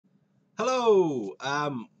Hello!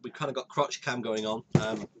 We kind of got crotch cam going on,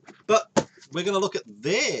 but we're going to look at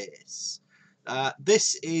this.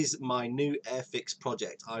 This is my new Airfix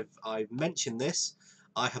project. I've mentioned this.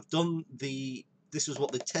 I have done the. This was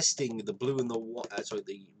what the testing, the blue and the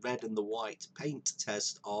the red and the white paint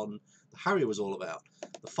test on the Harrier was all about.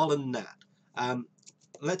 The Folland Gnat.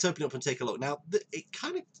 Let's open it up and take a look. Now, it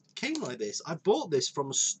kind of came like this. I bought this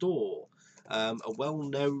from a store, a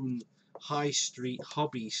well-known high street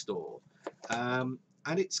hobby store. And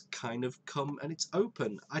it's kind of come and it's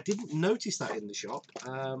open. I didn't notice that in the shop.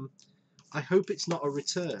 I hope it's not a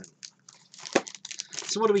return.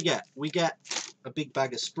 So what do we get? We get a big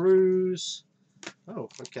bag of sprues. Oh,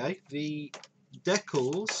 okay. The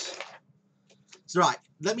decals. So right,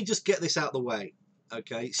 let me just get this out of the way.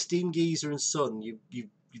 Okay, Steam Geezer and Son,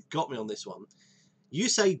 you've got me on this one. You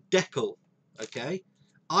say decal, okay?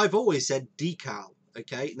 I've always said decal,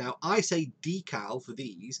 okay? Now I say decal for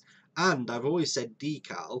these, and I've always said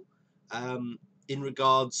decal in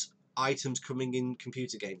regards items coming in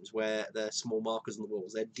computer games where they're small markers on the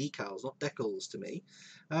walls. They're decals, not decals to me.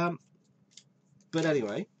 But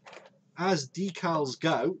anyway, as decals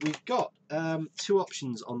go, we've got two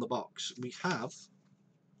options on the box. We have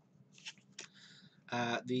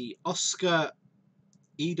the Oscar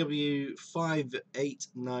EW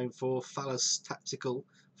 5894 Phallus Tactical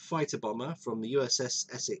Fighter Bomber from the USS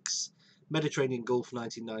Essex, Mediterranean Gulf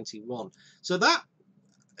 1991. So that,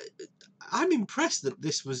 I'm impressed that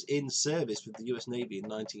this was in service with the US Navy in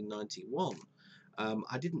 1991.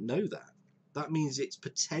 I didn't know that. That means it's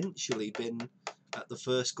potentially been at the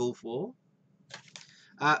first Gulf War.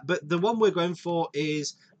 But the one we're going for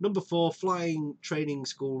is number 4, Flying Training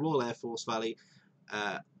School, Royal Air Force Valley,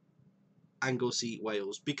 Angelsey,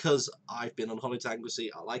 Wales, because I've been on holiday to Angelsey.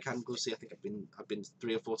 I like Angelsey. I think I've been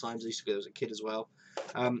 3 or 4 times. I used to go as a kid as well.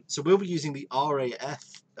 So we'll be using the RAF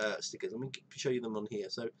stickers. Let me show you them on here.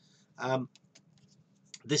 So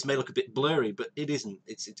this may look a bit blurry, but it isn't.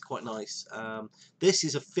 It's quite nice. This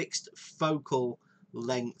is a fixed focal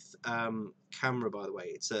length camera, by the way.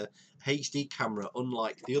 It's a HD camera,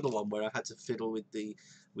 unlike the other one where I had to fiddle with the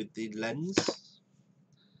lens.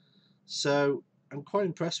 So I'm quite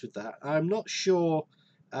impressed with that. I'm not sure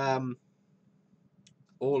all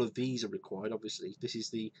of these are required. Obviously, this is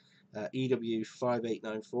the EW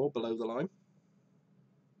 5894 below the line.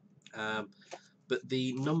 But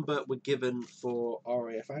the number we're given for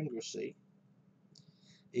RAF Angelsey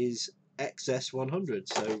is XS100.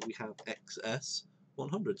 So we have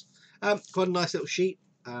XS100. Quite a nice little sheet.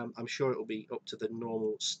 I'm sure it will be up to the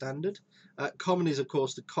normal standard. Common is, of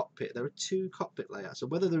course, the cockpit. There are 2 cockpit layouts. So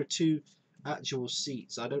whether there are 2 actual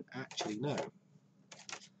seats, I don't actually know.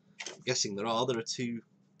 I'm guessing there are 2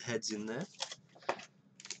 heads in there.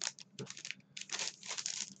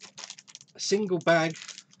 A single bag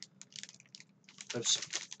of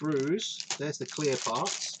sprues. There's the clear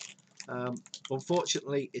parts.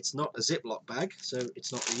 Unfortunately, it's not a Ziploc bag, so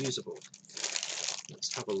it's not reusable.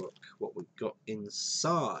 Let's have a look what we've got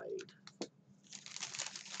inside.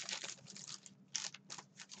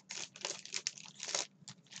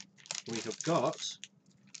 We have got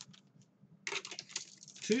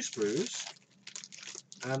 2 sprues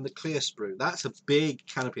and the clear sprue. That's a big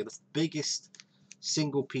canopy. That's the biggest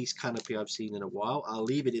single piece canopy I've seen in a while. I'll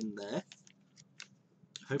leave it in there.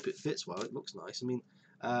 I hope it fits well. It looks nice. I mean,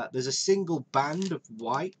 there's a single band of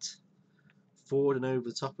white forward and over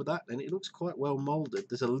the top of that, and it looks quite well molded.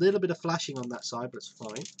 There's a little bit of flashing on that side, but it's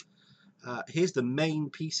fine. Here's the main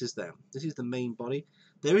pieces then. This is the main body.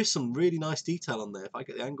 There is some really nice detail on there. If I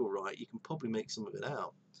get the angle right, you can probably make some of it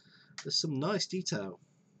out. There's some nice detail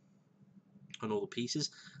on all the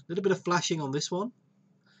pieces. A little bit of flashing on this one.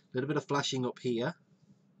 A little bit of flashing up here.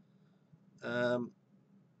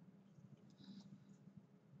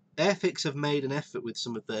 Airfix have made an effort with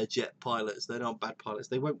some of their jet pilots. They're not bad pilots.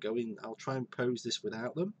 They won't go in. I'll try and pose this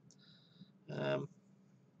without them.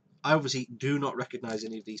 I obviously do not recognise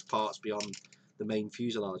any of these parts beyond the main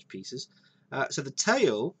fuselage pieces. So the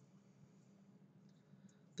tail,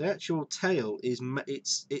 the actual tail is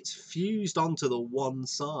it's fused onto the one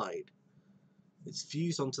side. It's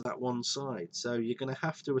fused onto that one side. So you're going to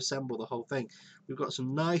have to assemble the whole thing. We've got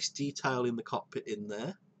some nice detail in the cockpit in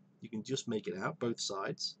there. You can just make it out both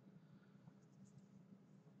sides.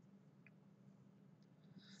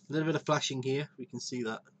 A little bit of flashing here. We can see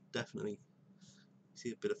that definitely.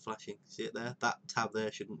 See a bit of flashing. See it there? That tab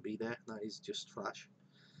there shouldn't be there. That is just flash.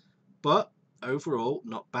 But overall,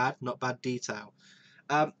 not bad detail.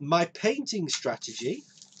 My painting strategy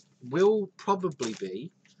will probably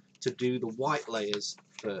be to do the white layers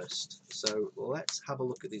first. So let's have a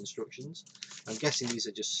look at the instructions. I'm guessing these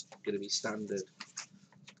are just going to be standard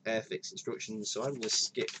Airfix instructions, so I'm going to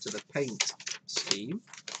skip to the paint scheme.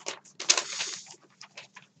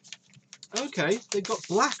 Okay, they've got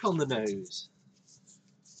black on the nose.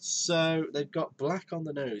 So they've got black on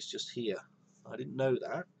the nose just here. I didn't know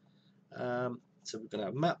that. So we're going to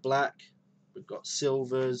have matte black. We've got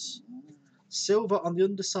silvers. Silver on the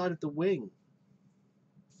underside of the wing.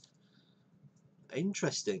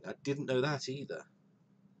 Interesting. I didn't know that either.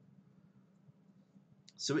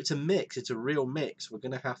 So it's a mix. It's a real mix. We're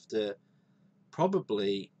going to have to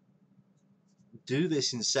probably do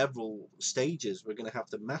this in several stages. We're going to have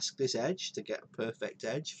to mask this edge to get a perfect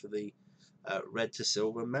edge for the red to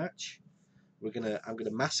silver match. I'm going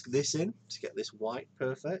to mask this in to get this white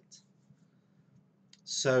perfect.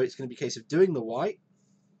 So it's going to be a case of doing the white.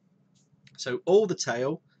 So all the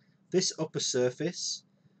tail, this upper surface,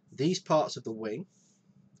 these parts of the wing,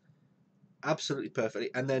 absolutely perfectly,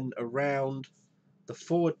 and then around the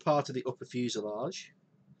forward part of the upper fuselage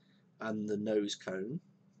and the nose cone.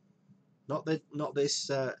 Not this.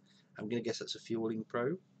 I'm going to guess that's a fueling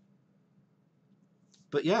probe.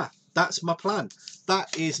 But yeah, that's my plan.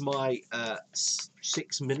 That is my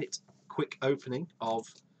 6-minute quick opening of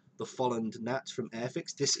the Folland Gnat from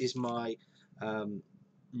Airfix. This is my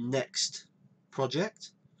next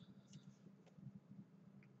project.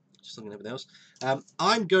 Just looking at everything else.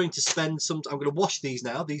 I'm going to spend some. I'm going to wash these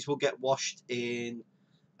now. These will get washed in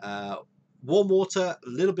warm water, a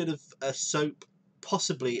little bit of soap,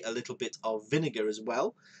 possibly a little bit of vinegar as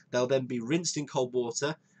well. They'll then be rinsed in cold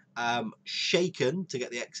water, shaken to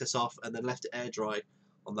get the excess off, and then left to air dry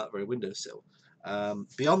on that very windowsill.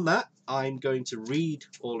 Beyond that, I'm going to read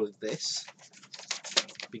all of this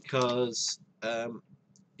because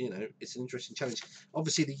you know, it's an interesting challenge.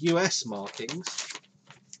 Obviously, the US markings,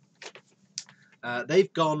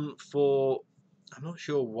 they've gone for, I'm not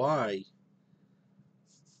sure why.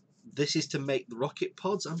 This is to make the rocket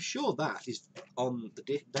pods. I'm sure that is on the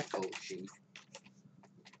decal sheet.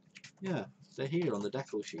 Yeah, they're here on the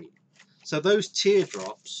decal sheet. So those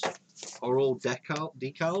teardrops are all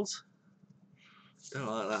decals. Don't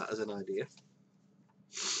like that as an idea.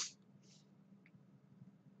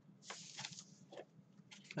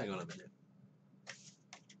 Hang on a minute.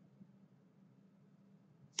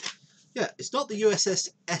 Yeah, it's not the USS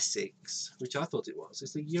Essex, which I thought it was.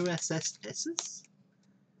 It's the USS Essex?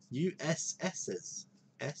 USS's.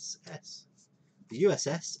 SS. The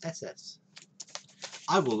USS SS.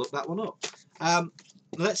 I will look that one up.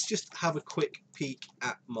 Let's just have a quick peek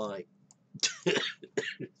at my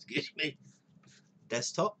excuse me,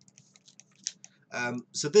 desktop.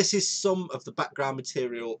 So this is some of the background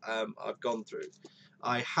material I've gone through.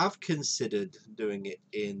 I have considered doing it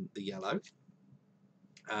in the yellow,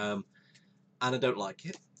 and I don't like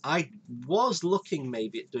it. I was looking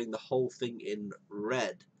maybe at doing the whole thing in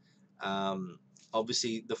red.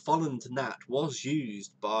 Obviously, the Folland Gnat was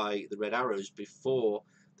used by the Red Arrows before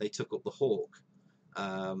they took up the Hawk.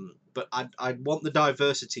 But I'd want the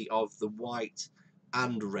diversity of the white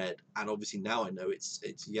and red, and obviously now I know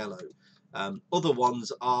it's yellow. Other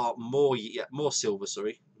ones are more silver,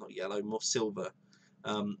 sorry, not yellow, more silver.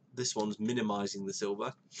 This one's minimising the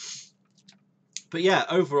silver. But yeah,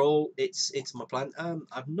 overall, it's my plan.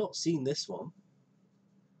 I've not seen this one.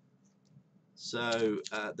 So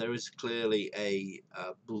there is clearly a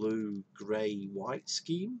blue, grey, white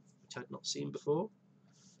scheme, which I'd not seen before.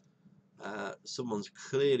 Someone's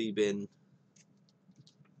clearly been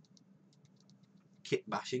kit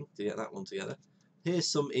bashing to get that one together. Here's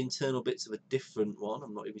some internal bits of a different one.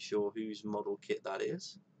 I'm not even sure whose model kit that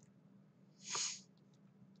is.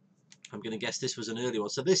 I'm going to guess this was an early one.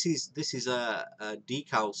 So this is a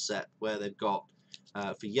decal set where they've got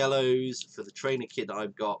for yellows, for the trainer kit that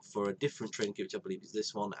I've got, for a different trainer kit which I believe is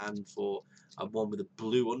this one, and for one with a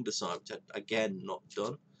blue underside, which I, again, not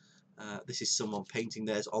done. This is someone painting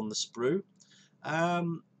theirs on the sprue.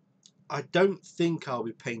 I don't think I'll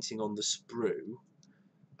be painting on the sprue.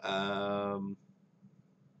 I'm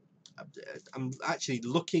actually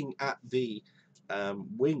looking at the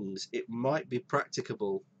wings. It might be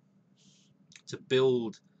practicable to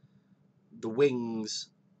build the wings.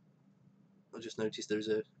 I just noticed there's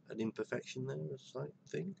an imperfection there, a slight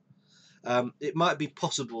thing. It might be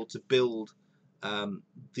possible to build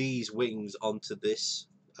these wings onto this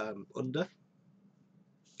under,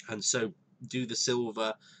 and so do the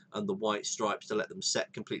silver and the white stripes to let them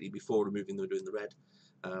set completely before removing them and doing the red.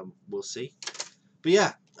 We'll see. But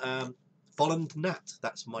yeah, Folland Gnat,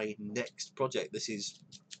 that's my next project. This is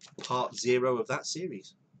part 0 of that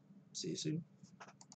series. See you soon.